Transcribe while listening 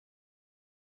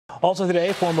Also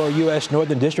today, former U.S.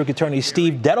 Northern District Attorney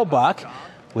Steve Dettelbach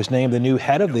was named the new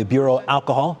head of the Bureau of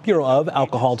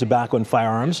Alcohol, Tobacco, and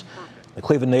Firearms. The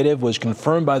Cleveland native was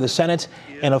confirmed by the Senate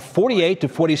in a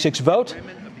 48-46 vote,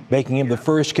 making him the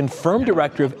first confirmed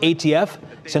director of ATF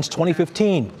since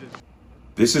 2015.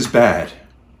 This is bad.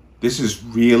 This is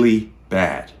really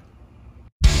bad.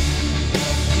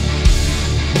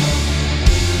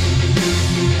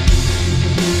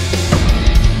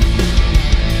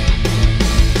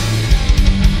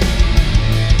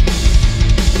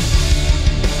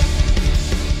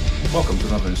 Welcome to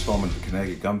another installment of the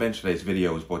Connecticut Gun Bench. Today's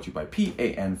video is brought to you by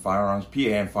P.A.N. Firearms,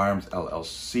 P.A.N. Firearms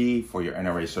LLC for your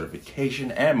NRA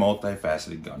certification and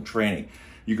multifaceted gun training.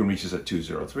 You can reach us at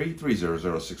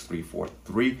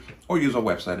 203-300-6343 or use our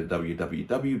website at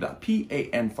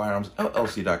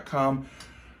www.panfirearmsllc.com.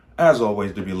 As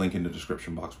always, there'll be a link in the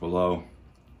description box below.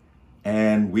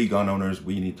 And we gun owners,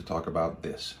 we need to talk about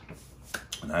this.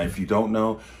 Now, if you don't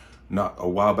know, not a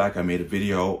while back, I made a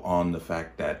video on the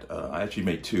fact that, I actually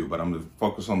made two, but I'm going to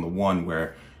focus on the one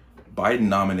where Biden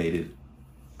nominated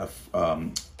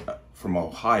from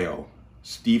Ohio,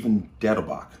 Steve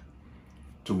Dettelbach,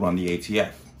 to run the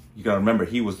ATF. You got to remember,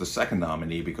 he was the second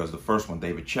nominee because the first one,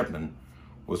 David Chipman,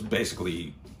 was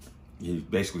he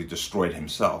basically destroyed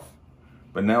himself.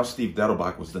 But now Steve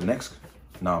Dettelbach was the next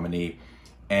nominee,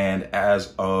 and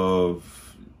as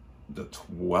of the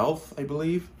 12th, I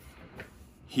believe,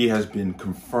 he has been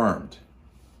confirmed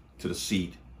to the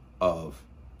seat of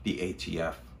the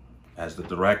ATF as the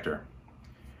director.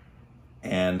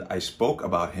 And I spoke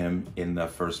about him in the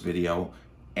first video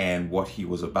and what he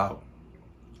was about.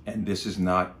 And this is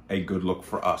not a good look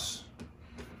for us.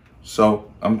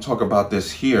 So I'm gonna talk about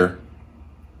this here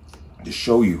to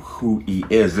show you who he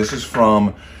is. This is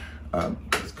from,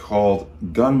 it's called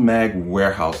Gun Mag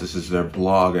Warehouse. This is their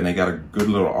blog, and they got a good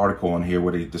little article on here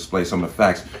where they display some of the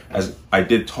facts. As I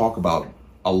did talk about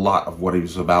a lot of what he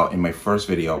was about in my first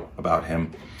video about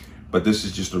him, but this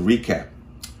is just a recap.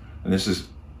 And this is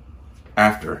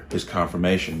after his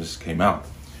confirmation. This came out.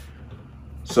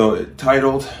 So it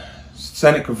titled,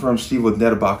 Senate confirms Steve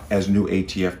Dettelbach as new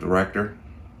ATF director.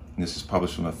 And this is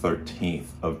published on the 13th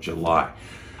of July.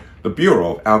 The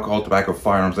Bureau of Alcohol, Tobacco,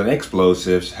 Firearms, and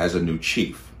Explosives has a new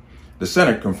chief. The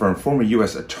Senate confirmed former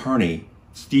U.S. Attorney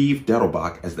Steve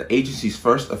Dettelbach as the agency's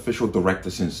first official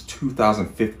director since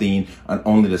 2015 and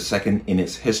only the second in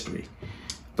its history.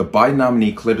 The Biden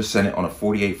nominee cleared the Senate on a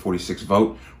 48-46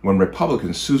 vote when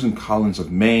Republican Susan Collins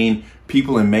of Maine,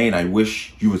 people in Maine, I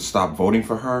wish you would stop voting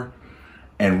for her,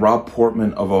 and Rob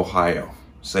Portman of Ohio,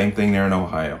 same thing there in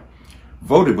Ohio,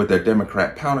 voted with their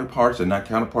Democrat counterparts, and not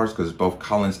counterparts because both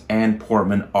Collins and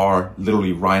Portman are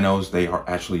literally rhinos. They are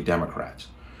actually Democrats.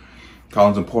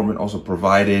 Collins and Portman also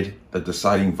provided the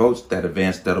deciding votes that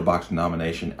advanced Dettelbach's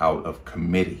nomination out of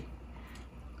committee.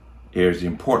 Here's the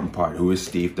important part. Who is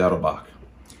Steve Dettelbach?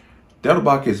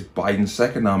 Dettelbach is Biden's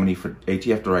second nominee for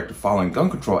ATF director following gun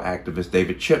control activist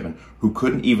David Chipman, who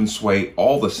couldn't even sway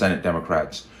all the Senate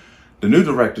Democrats. The new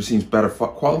director seems better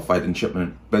qualified than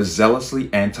Chipman, but zealously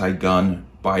anti-gun.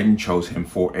 Biden chose him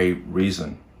for a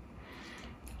reason.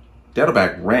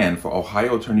 Dettelbach ran for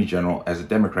Ohio Attorney General as a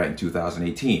Democrat in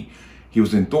 2018. He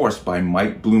was endorsed by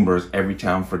Mike Bloomberg's Every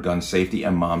Town for Gun Safety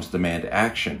and Moms Demand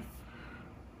Action.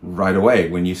 Right away,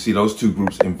 when you see those two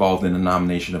groups involved in the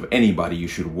nomination of anybody, you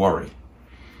should worry.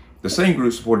 The same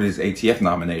group supported his ATF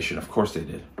nomination. Of course they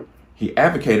did. He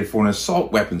advocated for an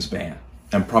assault weapons ban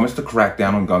and promised to crack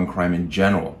down on gun crime in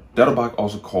general. Dettelbach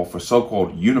also called for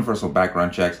so-called universal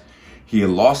background checks. He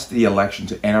lost the election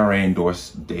to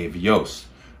NRA-endorsed Dave Yost.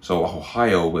 So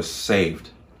Ohio was saved,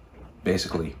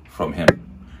 basically, from him.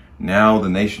 Now the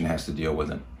nation has to deal with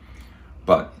him.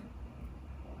 But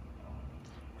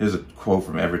here's a quote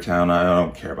from Everytown. I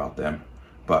don't care about them.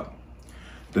 But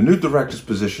the new director's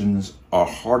positions are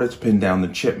harder to pin down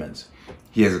than Chipman's.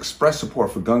 He has expressed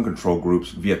support for gun control groups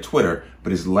via Twitter,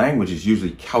 but his language is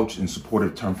usually couched in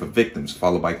supportive terms for victims,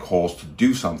 followed by calls to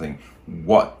do something.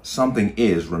 What something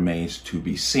is remains to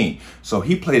be seen. So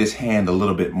he played his hand a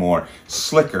little bit more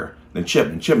slicker than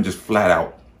Chipman. Chipman just flat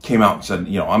out came out and said,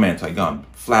 you know, I'm anti-gun,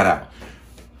 flat out.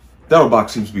 Dettelbach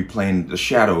seems to be playing the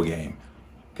shadow game,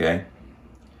 okay?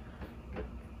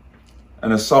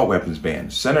 An assault weapons ban.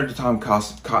 Senator Tom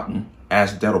Cotton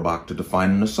asked Dettelbach to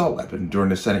define an assault weapon during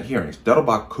the Senate hearings.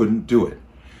 Dettelbach couldn't do it.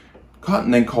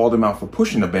 Cotton then called him out for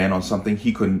pushing a ban on something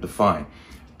he couldn't define.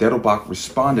 Dettelbach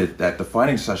responded that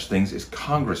defining such things is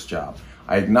Congress' job.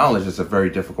 I acknowledge it's a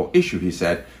very difficult issue, he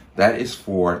said. That is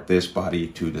for this body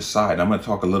to decide. I'm going to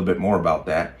talk a little bit more about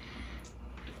that.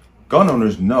 Gun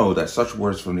owners know that such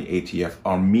words from the ATF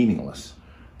are meaningless.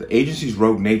 The agency's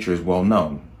rogue nature is well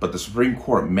known. but the Supreme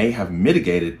Court may have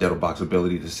mitigated Dettelbach's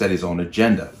ability to set his own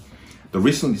agenda. The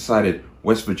recently decided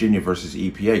West Virginia versus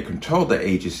EPA controlled the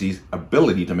agency's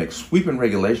ability to make sweeping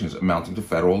regulations amounting to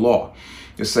federal law.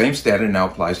 The same standard now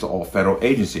applies to all federal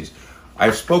agencies.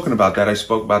 I've spoken about that. I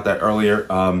spoke about that earlier,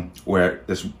 where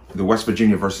the West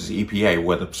Virginia versus EPA,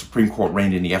 where the Supreme Court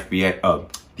reined in the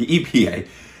EPA,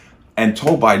 and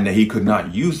told Biden that he could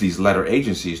not use these letter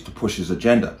agencies to push his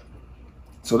agenda.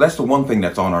 So that's the one thing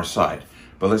that's on our side.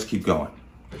 But let's keep going,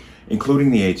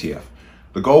 including the ATF.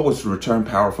 The goal was to return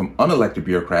power from unelected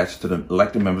bureaucrats to the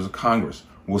elected members of Congress.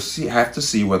 We'll have to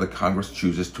see whether Congress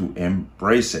chooses to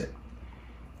embrace it.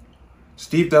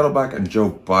 Steve Dettelbach and Joe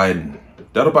Biden.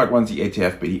 Dettelbach runs the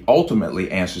ATF, but he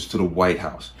ultimately answers to the White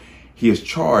House. He is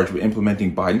charged with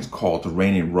implementing Biden's call to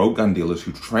rein in rogue gun dealers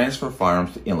who transfer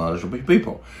firearms to ineligible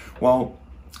people. Well,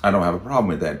 I don't have a problem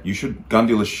with that. Gun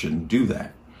dealers shouldn't do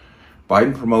that.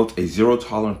 Biden promotes a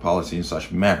zero-tolerance policy in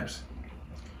such matters.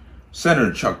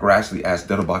 Senator Chuck Grassley asked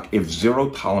Dettelbach if zero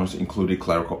tolerance included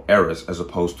clerical errors as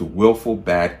opposed to willful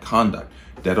bad conduct.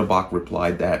 Dettelbach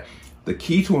replied that the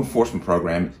key to enforcement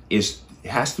program is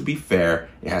it has to be fair,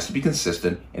 it has to be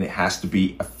consistent, and it has to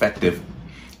be effective.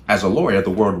 As a lawyer, the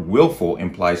word willful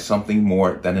implies something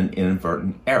more than an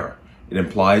inadvertent error. It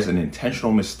implies an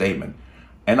intentional misstatement.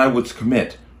 And I would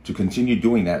commit to continue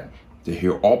doing that, to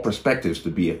hear all perspectives, to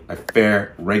be a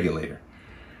fair regulator.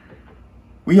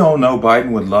 We all know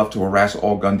Biden would love to harass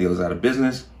all gun dealers out of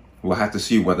business. We'll have to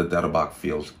see whether Dettelbach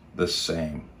feels the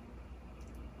same.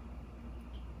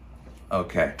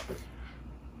 Okay.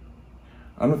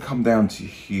 I'm going to come down to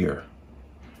here.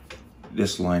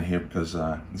 This line here, because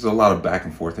there's a lot of back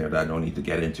and forth there that I don't need to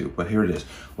get into. But here it is.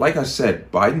 Like I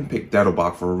said, Biden picked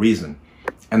Dettelbach for a reason.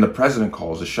 And the president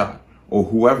calls a shot. Or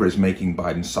whoever is making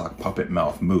Biden's sock puppet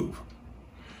mouth move.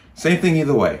 Same thing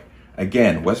either way.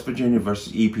 Again, West Virginia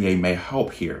versus EPA may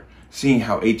help here. Seeing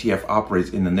how ATF operates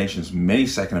in the nation's many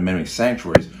Second Amendment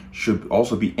sanctuaries should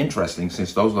also be interesting,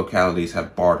 since those localities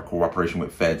have barred cooperation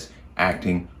with feds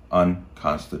acting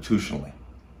unconstitutionally.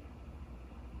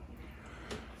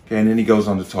 Okay, and then he goes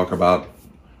on to talk about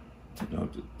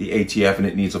the ATF, and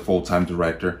it needs a full-time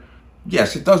director.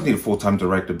 Yes, it does need a full-time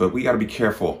director, but we got to be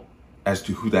careful as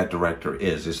to who that director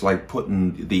is. It's like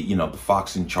putting the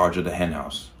fox in charge of the hen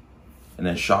house, and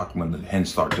then shocked when the hens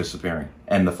start disappearing,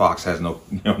 and the fox has no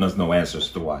answers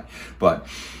to why. But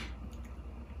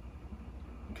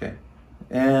okay,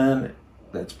 and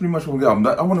that's pretty much what we got.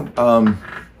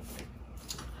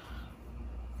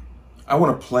 I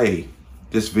want to play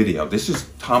this video. This is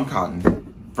Tom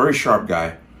Cotton, very sharp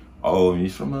guy. Oh,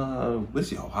 he's from what is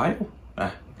he, Ohio?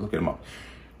 Look at him up.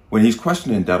 When he's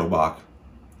questioning Dettelbach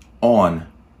on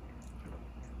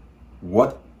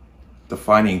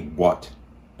defining what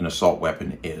an assault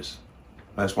weapon is.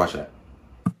 Let's watch that.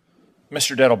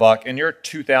 Mr. Dettelbach, in your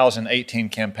 2018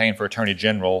 campaign for Attorney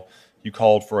General, you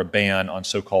called for a ban on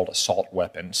so-called assault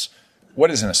weapons.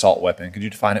 What is an assault weapon? Could you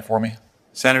define it for me?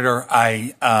 Senator,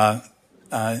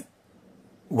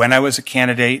 when I was a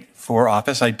candidate for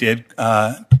office, I did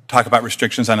talk about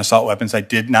restrictions on assault weapons. I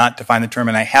did not define the term,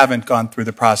 and I haven't gone through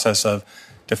the process of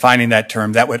defining that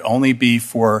term. That would only be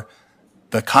for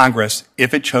the Congress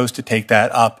if it chose to take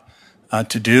that up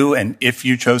to do. And if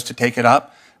you chose to take it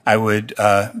up, I would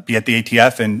be at the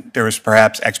ATF, and there is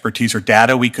perhaps expertise or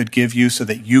data we could give you so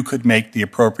that you could make the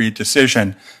appropriate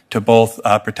decision to both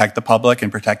protect the public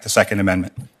and protect the Second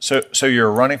Amendment. So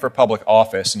you're running for public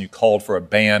office and you called for a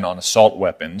ban on assault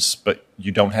weapons, but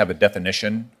you don't have a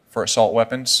definition for assault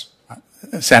weapons?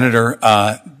 Senator,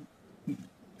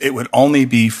 it would only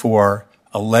be for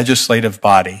a legislative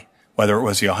body, whether it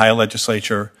was the Ohio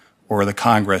legislature or the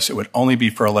Congress. It would only be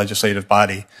for a legislative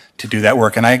body to do that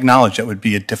work. And I acknowledge it would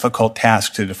be a difficult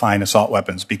task to define assault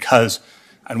weapons, because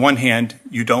on one hand,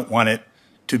 you don't want it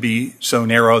to be so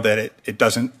narrow that it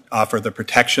doesn't offer the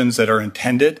protections that are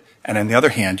intended. And on the other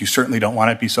hand, you certainly don't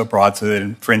want it to be so broad so that it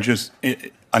infringes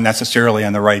unnecessarily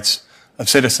on the rights of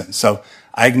citizens. So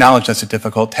I acknowledge that's a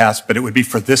difficult task, but it would be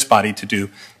for this body to do,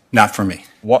 not for me.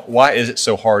 Why is it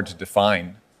so hard to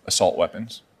define assault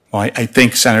weapons? Well, I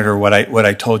think, Senator, what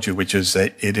I told you, which is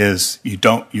that you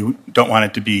don't want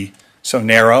it to be so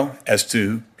narrow as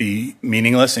to be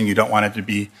meaningless, and you don't want it to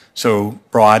be so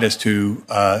broad as to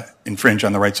infringe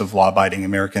on the rights of law-abiding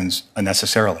Americans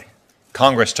unnecessarily.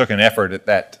 Congress took an effort at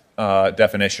that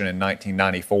definition in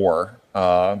 1994.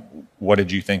 What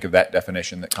did you think of that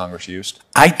definition that Congress used?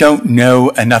 I don't know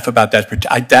enough about that.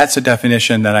 That's a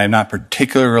definition that I'm not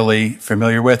particularly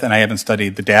familiar with, and I haven't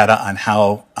studied the data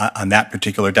on that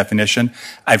particular definition.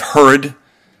 I've heard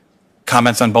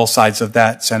comments on both sides of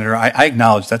that, Senator. I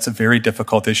acknowledge that's a very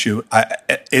difficult issue.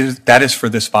 That is for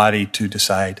this body to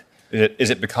decide. Is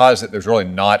it because that there's really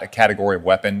not a category of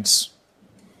weapons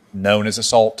known as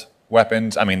assault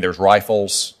weapons? I mean, there's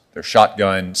rifles, there's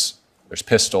shotguns, there's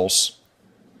pistols.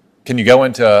 Can you go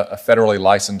into a federally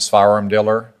licensed firearm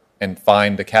dealer and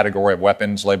find a category of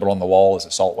weapons labeled on the wall as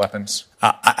assault weapons?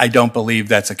 I don't believe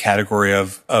that's a category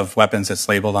of weapons that's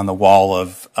labeled on the wall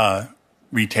of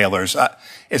retailers.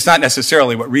 It's not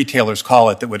necessarily what retailers call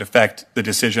it that would affect the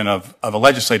decision of a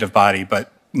legislative body,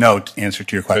 but no, to answer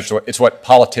to your question. It's what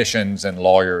politicians and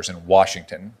lawyers in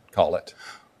Washington call it.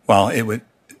 Well, it would,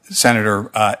 Senator,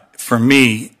 for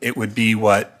me, it would be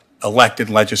what elected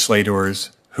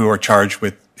legislators who are charged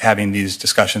with having these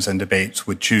discussions and debates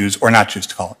would choose or not choose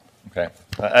to call it. Okay.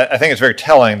 I think it's very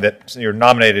telling that you're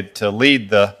nominated to lead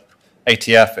the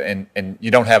ATF and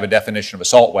you don't have a definition of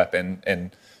assault weapon.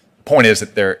 And the point is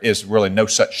that there is really no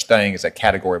such thing as a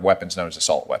category of weapons known as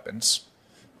assault weapons.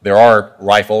 There are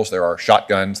rifles, there are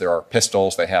shotguns, there are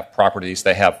pistols, they have properties,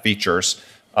 they have features,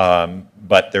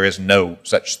 but there is no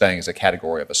such thing as a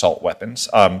category of assault weapons.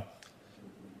 I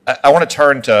want to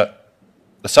turn to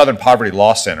the Southern Poverty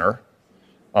Law Center.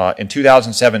 In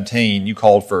 2017, you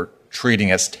called for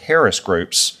treating as terrorist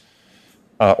groups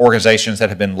organizations that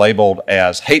have been labeled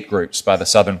as hate groups by the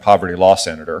Southern Poverty Law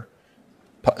Center,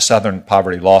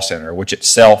 which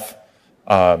itself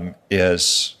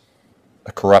is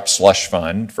a corrupt slush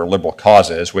fund for liberal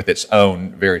causes with its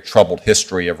own very troubled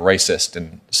history of racist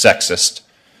and sexist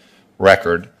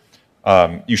record.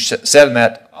 You said in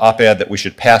that op-ed that we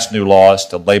should pass new laws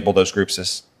to label those groups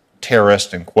as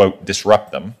terrorist and, quote,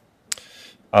 disrupt them.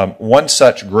 One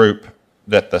such group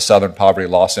that the Southern Poverty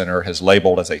Law Center has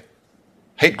labeled as a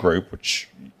hate group, which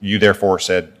you therefore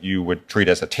said you would treat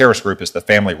as a terrorist group, is the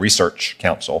Family Research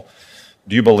Council.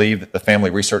 Do you believe that the Family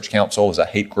Research Council is a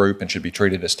hate group and should be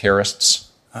treated as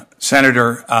terrorists?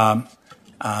 Senator,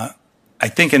 I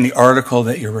think in the article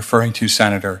that you're referring to,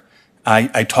 Senator,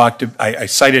 I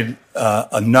cited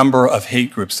a number of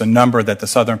hate groups, the number that the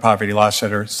Southern Poverty Law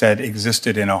Center said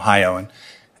existed in Ohio.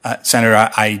 And Senator,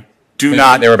 I do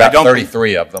not. There were about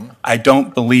 33 of them. I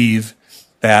don't believe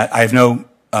that. I have no.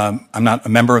 I'm not a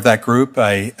member of that group.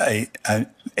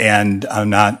 And I'm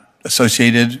not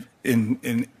associated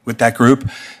with that group.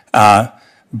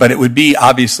 But it would be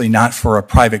obviously not for a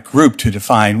private group to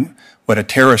define what a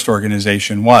terrorist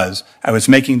organization was. I was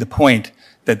making the point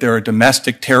that there are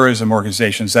domestic terrorism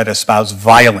organizations that espouse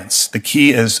violence. The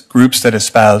key is groups that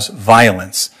espouse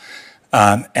violence,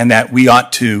 and that we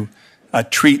ought to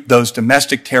treat those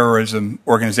domestic terrorism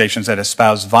organizations that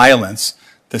espouse violence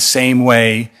the same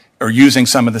way, or using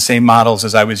some of the same models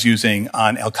as I was using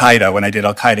on Al-Qaeda when I did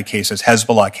Al-Qaeda cases,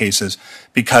 Hezbollah cases,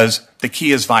 because the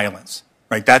key is violence,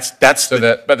 right? But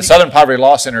the Southern Poverty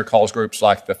Law Center calls groups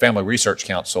like the Family Research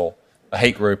Council a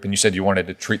hate group, and you said you wanted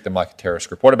to treat them like a terrorist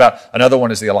group. What about another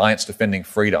one is the Alliance Defending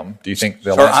Freedom? Do you think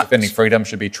the Alliance Defending Freedom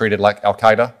should be treated like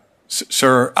Al-Qaeda?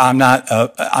 Sir, I'm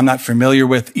not familiar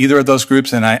with either of those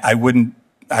groups, and I wouldn't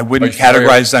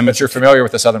categorize them. But you're familiar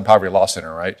with the Southern Poverty Law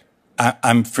Center, right?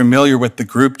 I'm familiar with the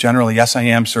group generally. Yes, I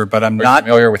am, sir, but I'm not. Are you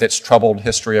familiar with its troubled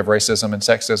history of racism and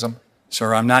sexism?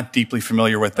 Sir, I'm not deeply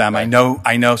familiar with them. Okay.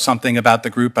 I know something about the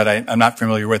group, but I'm not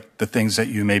familiar with the things that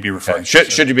you may be referring to.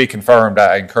 Should you be confirmed,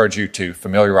 I encourage you to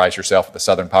familiarize yourself with the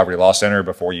Southern Poverty Law Center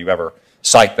before you ever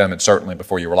cite them, and certainly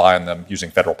before you rely on them using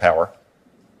federal power.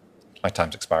 My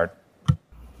time's expired.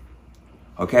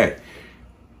 Okay.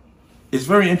 It's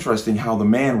very interesting how the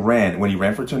man ran, when he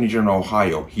ran for Attorney General of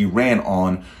Ohio, he ran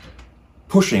on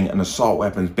pushing an assault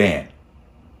weapons ban.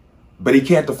 But he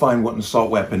can't define what an assault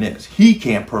weapon is. He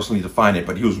can't personally define it,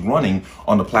 but he was running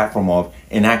on the platform of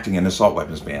enacting an assault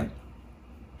weapons ban.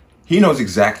 He knows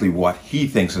exactly what he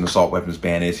thinks an assault weapons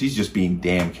ban is. He's just being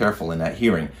damn careful in that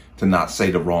hearing to not say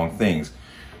the wrong things.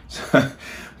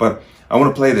 But I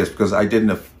want to play this because I did in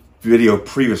a video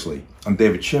previously on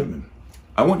David Chipman.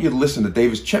 I want you to listen to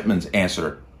David Chipman's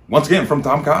answer, once again from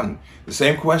Tom Cotton, the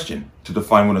same question to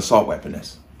define what an assault weapon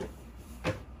is.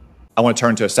 I want to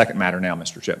turn to a second matter now,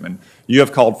 Mr. Chipman. You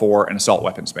have called for an assault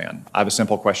weapons ban. I have a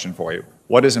simple question for you.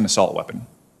 What is an assault weapon?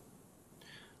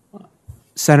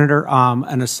 Senator,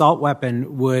 an assault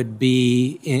weapon would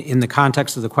be, in the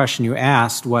context of the question you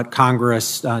asked, what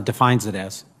Congress defines it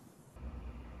as.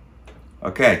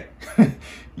 Okay.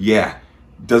 Yeah.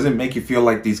 Doesn't it make you feel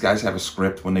like these guys have a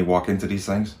script when they walk into these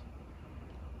things?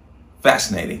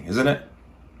 Fascinating, isn't it?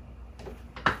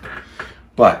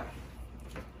 But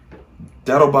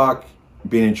Dettelbach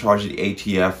being in charge of the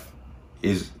ATF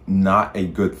is not a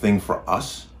good thing for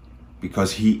us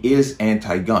because he is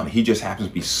anti-gun. He just happens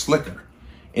to be slicker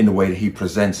in the way that he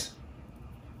presents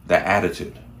that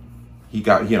attitude. He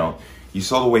got, you know, you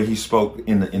saw the way he spoke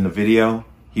in the video.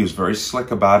 He was very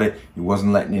slick about it. He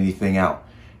wasn't letting anything out.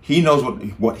 He knows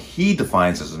what he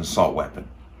defines as an assault weapon.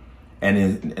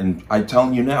 And I'm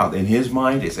telling you now, in his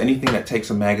mind, it's anything that takes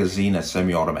a magazine that's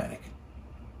semi-automatic.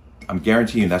 I'm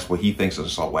guaranteeing that's what he thinks an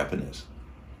assault weapon is.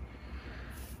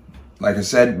 Like I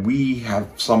said, we have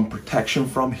some protection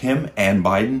from him and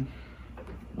Biden,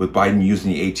 with Biden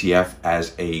using the ATF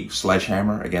as a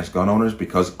sledgehammer against gun owners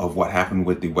because of what happened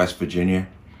with the West Virginia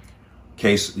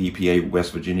case, the EPA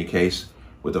West Virginia case,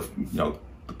 with the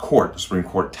Supreme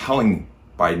Court telling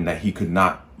Biden that he could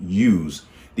not use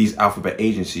these alphabet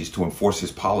agencies to enforce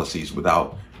his policies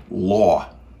without law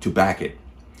to back it.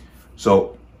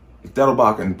 So if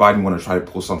Dettelbach and Biden want to try to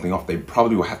pull something off, they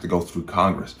probably will have to go through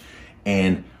Congress.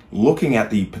 And looking at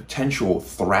the potential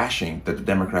thrashing that the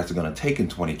Democrats are going to take in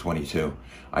 2022,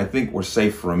 I think we're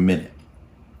safe for a minute.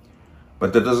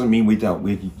 But that doesn't mean we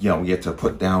get to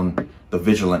put down the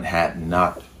vigilant hat and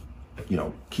not,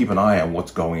 keep an eye on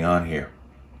what's going on here.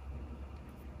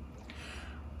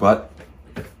 But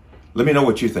let me know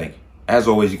what you think. As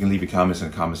always, you can leave your comments in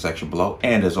the comment section below.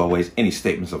 And as always, any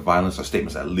statements of violence or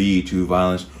statements that lead to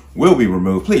violence will be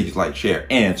removed. Please like, share,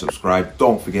 and subscribe.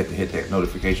 Don't forget to hit that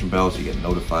notification bell so you get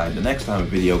notified the next time a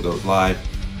video goes live.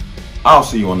 I'll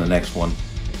see you on the next one.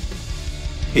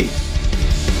 Peace.